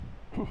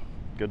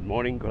good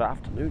morning, good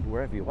afternoon,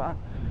 wherever you are.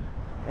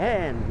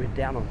 And we're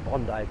down on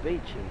Bondi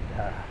Beach,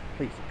 and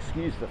please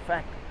excuse the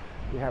fact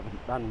we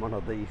haven't done one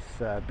of these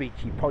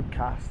beachy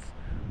podcasts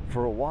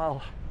for a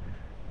while.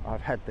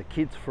 I've had the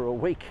kids for a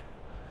week.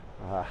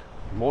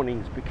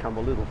 Mornings become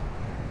a little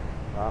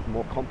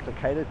more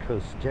complicated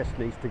because Jess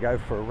needs to go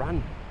for a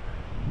run,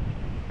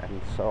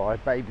 and so I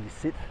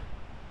babysit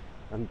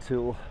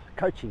until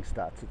coaching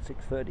starts at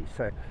 6:30.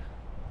 So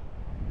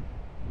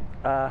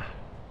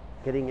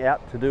getting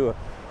out to do an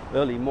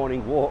early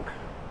morning walk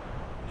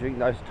during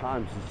those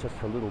times is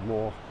just a little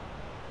more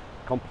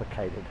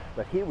complicated.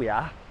 But here we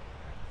are,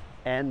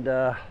 and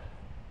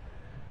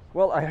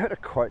well, I heard a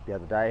quote the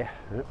other day,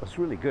 and it was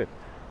really good.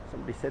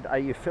 Somebody said, "Are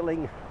you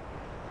filling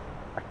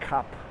a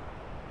cup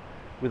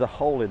with a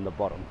hole in the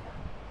bottom?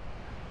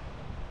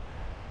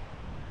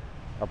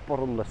 A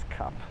bottomless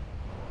cup."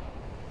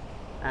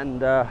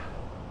 And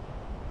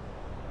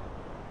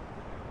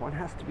one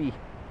has to be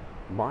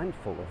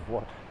mindful of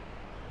what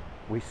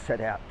we set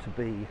out to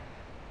be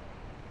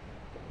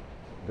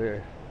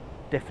the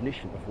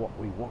definition of what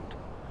we want.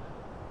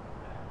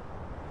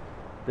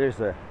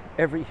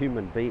 Every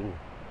human being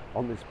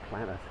on this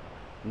planet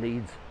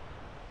needs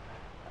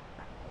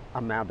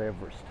a Mount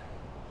Everest,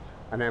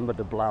 an Ama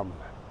Dablam,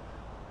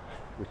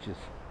 which is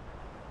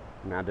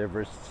Mount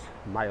Everest's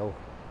male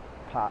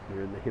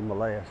partner in the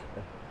Himalayas.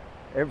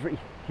 Every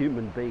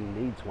human being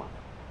needs one.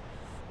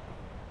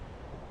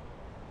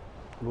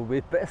 It will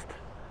be best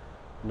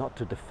not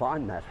to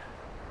define that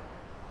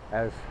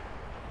as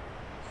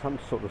some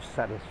sort of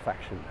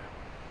satisfaction.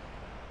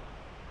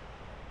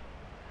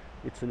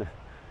 It's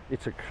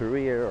a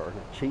career or an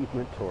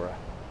achievement or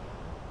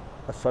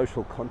a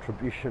social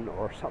contribution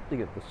or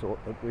something of the sort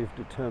that we've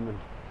determined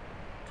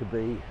to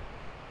be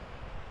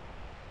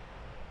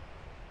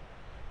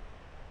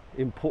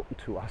important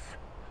to us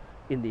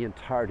in the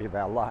entirety of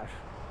our life.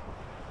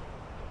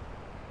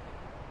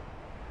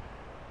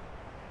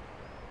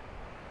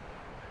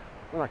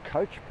 When I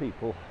coach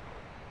people,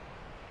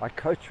 I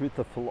coach with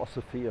the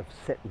philosophy of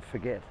set and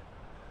forget,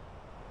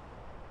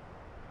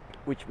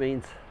 which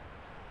means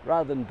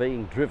rather than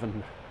being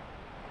driven,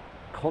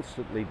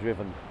 constantly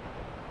driven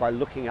by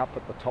looking up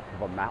at the top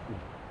of a mountain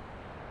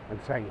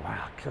and saying,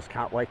 "Wow, I just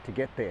can't wait to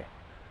get there."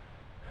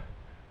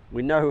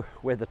 We know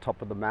where the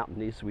top of the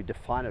mountain is, we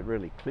define it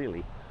really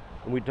clearly,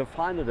 and we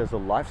define it as a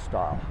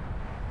lifestyle.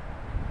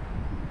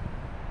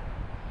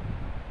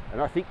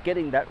 And I think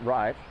getting that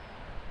right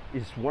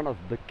is one of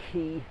the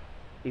key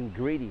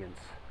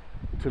ingredients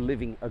to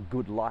living a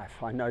good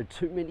life. I know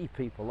too many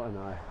people, and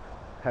I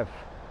have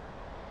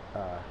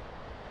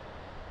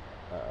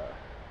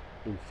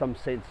in some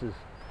senses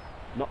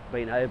not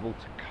been able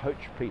to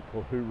coach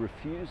people who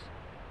refuse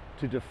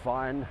to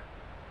define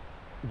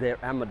their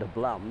Ama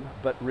Dablam,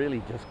 but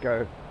really just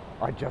go,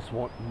 "I just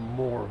want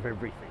more of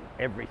everything,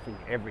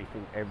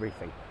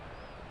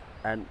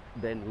 and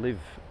then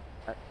live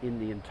in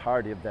the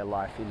entirety of their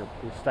life in a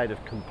state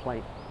of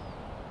complaint.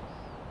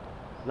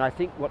 And I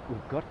think what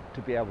we've got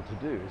to be able to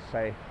do is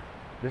say,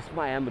 "This is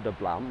my Ama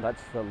Dablam,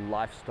 that's the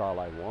lifestyle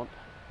I want,"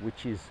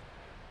 which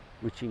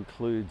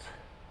includes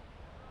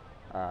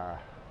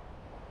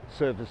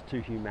service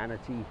to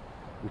humanity,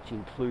 which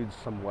includes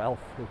some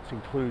wealth, which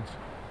includes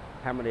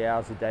how many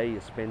hours a day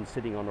you spend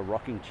sitting on a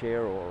rocking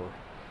chair or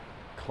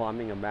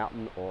climbing a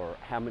mountain, or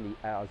how many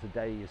hours a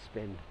day you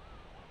spend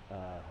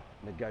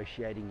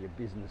negotiating your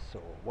business,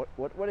 or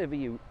whatever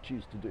you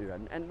choose to do,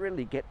 and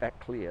really get that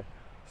clear.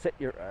 Set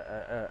your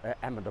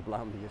Ama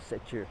Dablam, you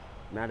set your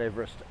Mount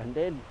Everest, and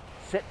then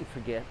set and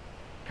forget,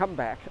 come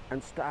back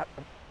and start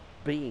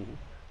being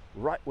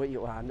right where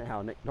you are now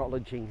and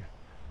acknowledging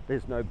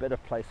there's no better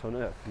place on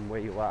earth than where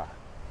you are.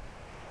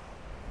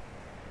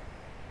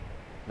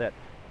 That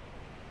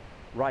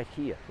right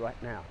here,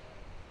 right now,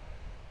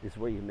 is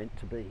where you're meant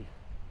to be.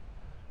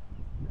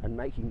 And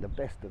making the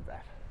best of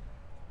that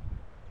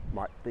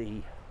might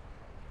be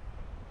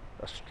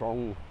a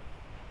strong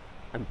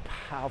and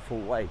powerful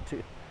way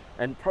to,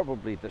 and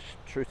probably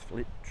truth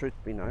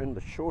be known,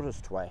 the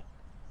shortest way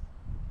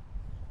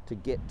to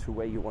get to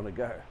where you want to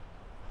go.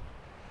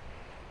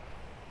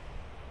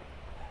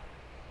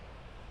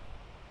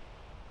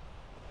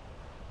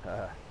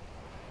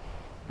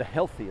 The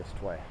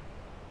healthiest way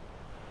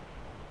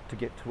to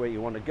get to where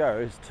you want to go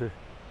is to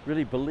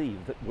really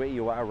believe that where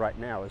you are right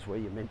now is where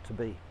you're meant to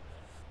be.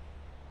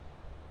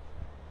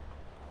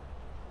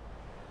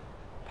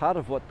 Part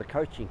of what the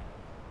coaching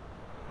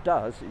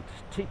does, it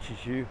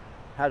teaches you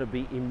how to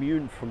be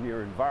immune from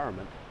your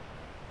environment.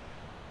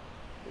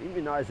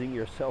 Immunizing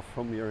yourself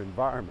from your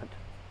environment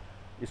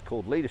is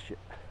called leadership.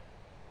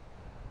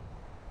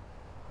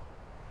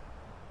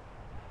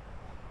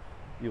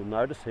 You'll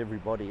notice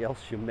everybody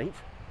else you meet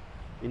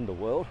in the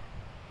world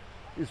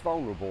is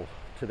vulnerable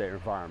to their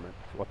environment.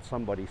 What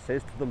somebody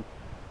says to them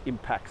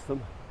impacts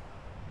them.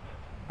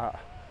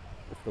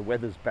 If the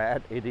weather's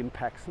bad, it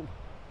impacts them.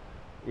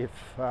 If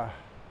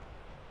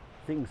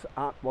things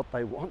aren't what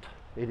they want,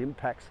 it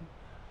impacts them.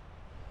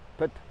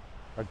 But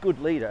a good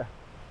leader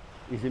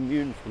is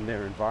immune from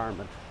their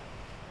environment.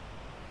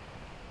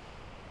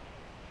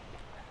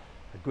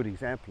 A good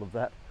example of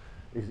that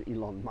is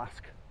Elon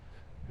Musk,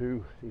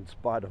 who, in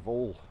spite of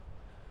all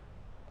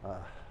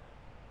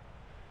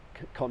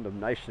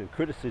condemnation and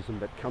criticism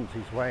that comes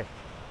his way,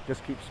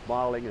 just keeps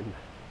smiling and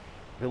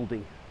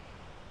building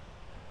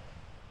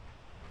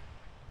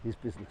his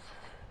business,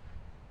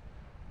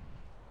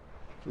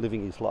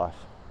 living his life.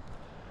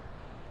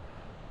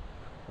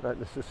 I don't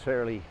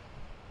necessarily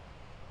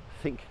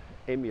think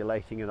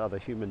emulating another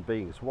human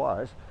being is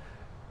wise,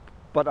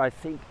 but I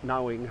think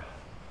knowing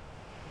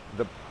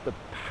the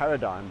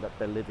paradigm that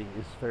they're living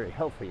is very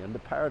healthy, and the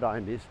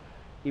paradigm is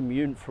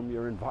immune from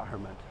your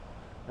environment.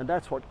 And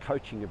that's what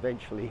coaching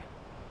eventually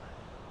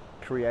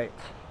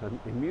creates. And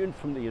immune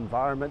from the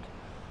environment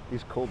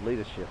is called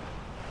leadership.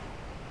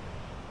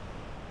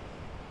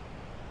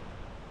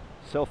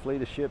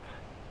 Self-leadership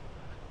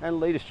and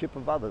leadership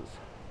of others.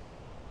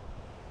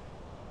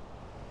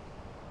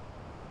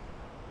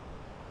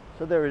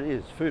 So there it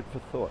is, food for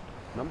thought.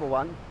 Number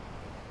one,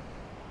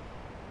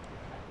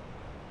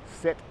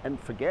 set and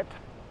forget.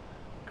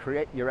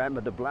 Create your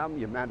Ama Dablam,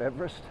 your Mount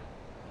Everest.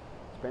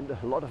 Spend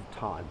a lot of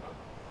time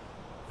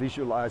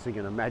visualizing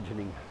and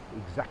imagining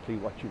exactly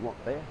what you want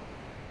there.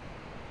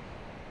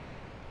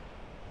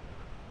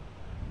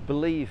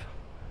 Believe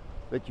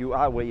that you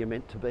are where you're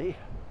meant to be,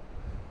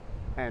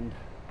 and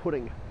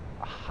putting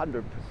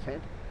 100%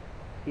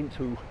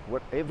 into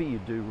whatever you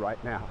do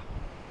right now.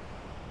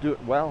 Do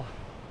it well,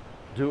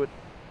 do it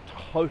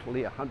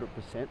totally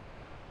 100%.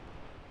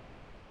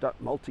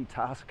 Don't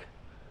multitask.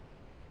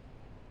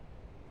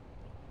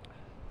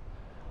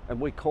 And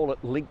we call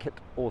it link it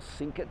or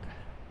sink it,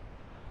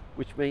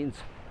 which means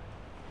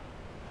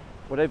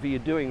whatever you're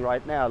doing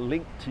right now,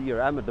 link to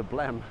your Ama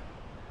Dablam,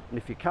 and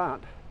if you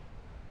can't,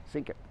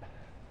 sink it.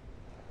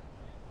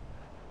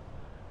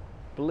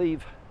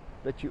 Believe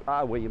that you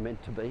are where you're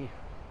meant to be,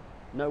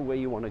 know where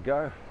you want to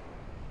go,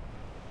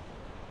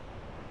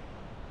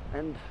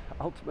 and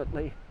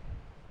ultimately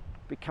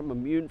become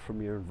immune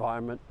from your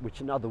environment, which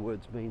in other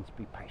words means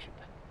be patient.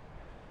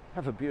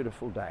 Have a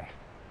beautiful day.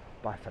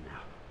 Bye for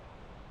now.